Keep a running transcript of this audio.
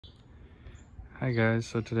Hi guys,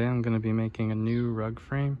 so today I'm going to be making a new rug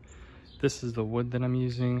frame. This is the wood that I'm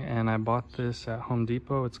using, and I bought this at Home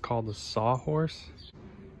Depot. It's called a sawhorse.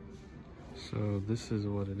 So this is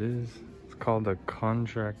what it is. It's called a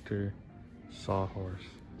contractor sawhorse.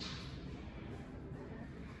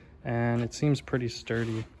 And it seems pretty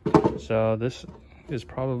sturdy. So this is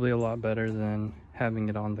probably a lot better than having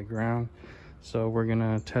it on the ground. So we're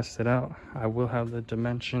gonna test it out. I will have the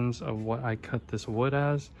dimensions of what I cut this wood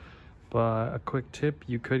as. But a quick tip,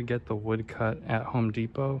 you could get the wood cut at Home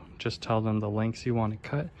Depot. Just tell them the lengths you want to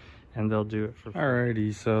cut and they'll do it for free.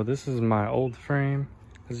 Alrighty, so this is my old frame.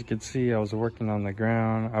 As you can see, I was working on the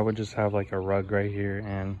ground. I would just have like a rug right here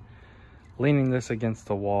and leaning this against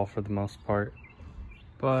the wall for the most part.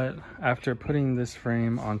 But after putting this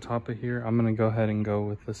frame on top of here, I'm gonna go ahead and go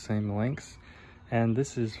with the same lengths. And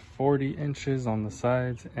this is 40 inches on the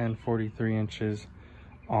sides and 43 inches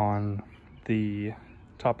on the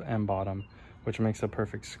top and bottom, which makes a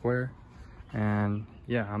perfect square. And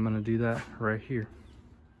yeah, I'm gonna do that right here.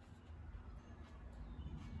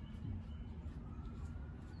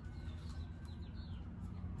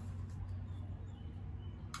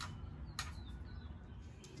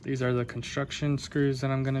 These are the construction screws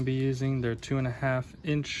that I'm gonna be using. They're 2.5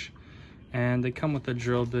 inch and they come with a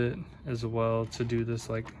drill bit as well to do this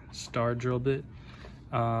like star drill bit.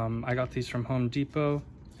 I got these from Home Depot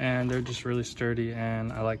and they're just really sturdy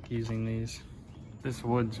and I like using these. This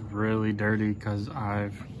wood's really dirty because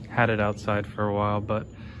I've had it outside for a while, but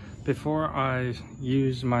before I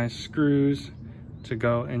use my screws to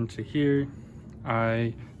go into here,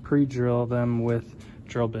 I pre-drill them with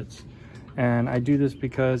drill bits. And I do this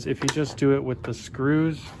because if you just do it with the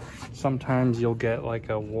screws, sometimes you'll get like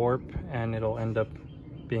a warp and it'll end up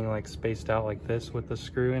being like spaced out like this with the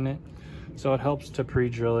screw in it. So it helps to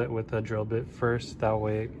pre-drill it with a drill bit first, that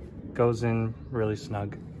way it goes in really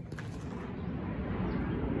snug.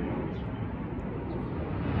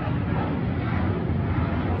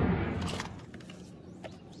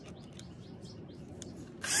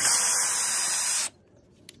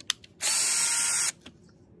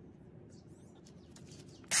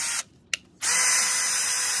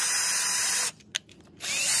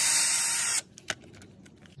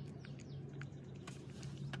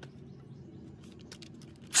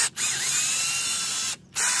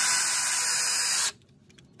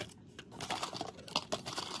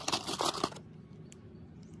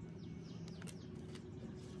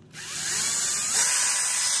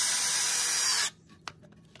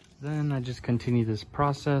 Then I just continue this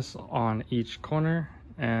process on each corner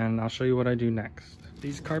and I'll show you what I do next.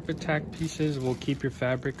 These carpet tack pieces will keep your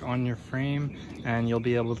fabric on your frame and you'll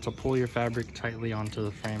be able to pull your fabric tightly onto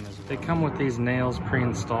the frame as well. They come with these nails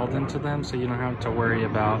pre-installed into them, so you don't have to worry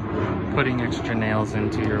about putting extra nails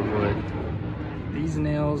into your wood. These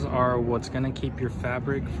nails are what's going to keep your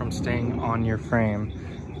fabric from staying on your frame.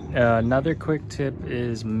 Another quick tip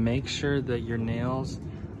is make sure that your nails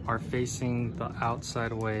are facing the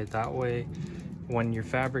outside way. That way, when your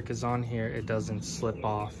fabric is on here, it doesn't slip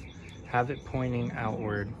off. Have it pointing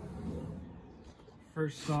outward.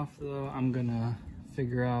 First off though, I'm gonna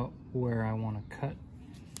figure out where I want to cut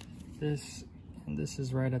this. And this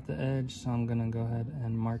is right at the edge, so I'm gonna go ahead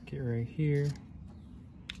and mark it right here.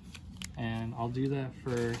 And I'll do that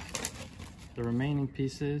for the remaining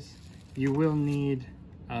pieces. You will need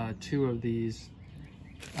 2 of these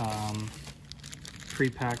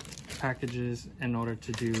pre-packed packages in order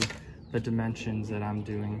to do the dimensions that I'm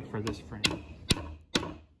doing for this frame.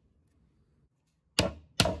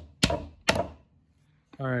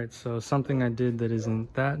 Alright, so something I did that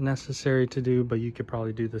isn't that necessary to do, but you could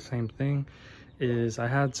probably do the same thing, is I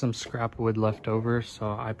had some scrap wood left over,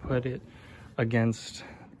 so I put it against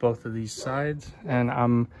both of these sides,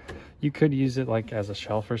 and you could use it like as a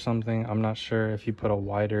shelf or something. I'm not sure if you put a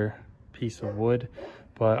wider piece of wood,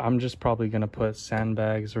 but I'm just probably gonna put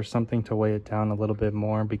sandbags or something to weigh it down a little bit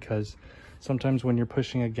more, because sometimes when you're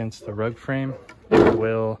pushing against the rug frame, it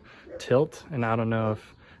will tilt, and I don't know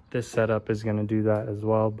if this setup is gonna do that as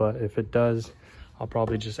well, but if it does, I'll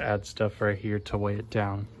probably just add stuff right here to weigh it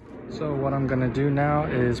down. So what I'm gonna do now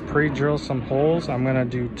is pre-drill some holes. I'm gonna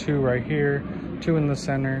do 2 right here, 2 in the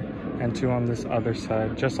center, and 2 on this other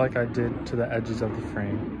side, just like I did to the edges of the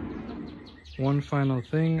frame. One final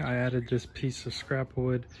thing, I added this piece of scrap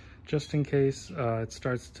wood just in case it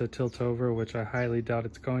starts to tilt over, which I highly doubt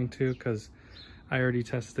it's going to, because I already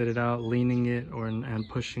tested it out leaning it and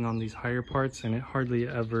pushing on these higher parts, and it hardly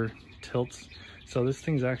ever tilts. So this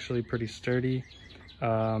thing's actually pretty sturdy.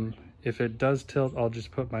 If it does tilt, I'll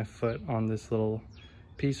just put my foot on this little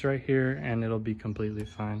piece right here and it'll be completely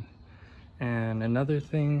fine. And another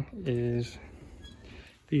thing is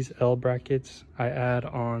these L brackets I add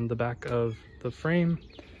on the back of the frame.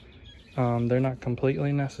 They're not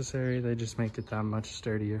completely necessary, they just make it that much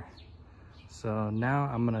sturdier. So now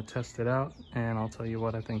I'm gonna test it out and I'll tell you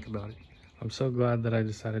what I think about it. I'm so glad that I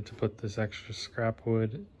decided to put this extra scrap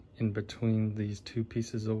wood in between these two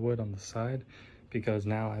pieces of wood on the side, because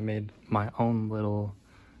now I made my own little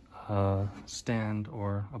stand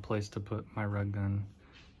or a place to put my rug gun.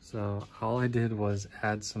 So all I did was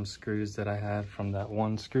add some screws that I had from that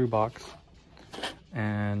one screw box,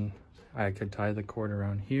 and I could tie the cord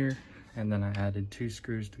around here, and then I added 2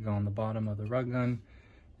 screws to go on the bottom of the rug gun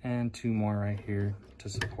and 2 more right here to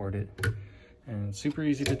support it. And it's super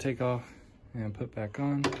easy to take off and put back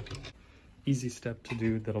on. Easy step to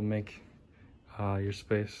do that'll make your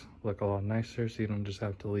space look a lot nicer, so you don't just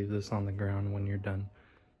have to leave this on the ground when you're done.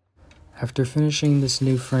 After finishing this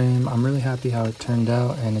new frame, I'm really happy how it turned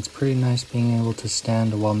out, and it's pretty nice being able to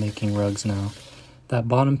stand while making rugs now. That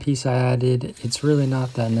bottom piece I added, it's really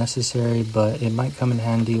not that necessary, but it might come in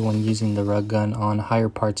handy when using the rug gun on higher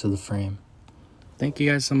parts of the frame. Thank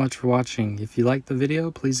you guys so much for watching. If you liked the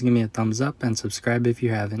video, please give me a thumbs up and subscribe if you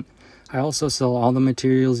haven't. I also sell all the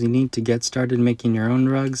materials you need to get started making your own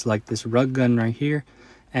rugs, like this rug gun right here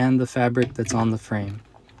and the fabric that's on the frame.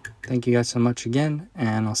 Thank you guys so much again,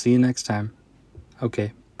 and I'll see you next time.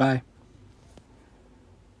 Okay, bye.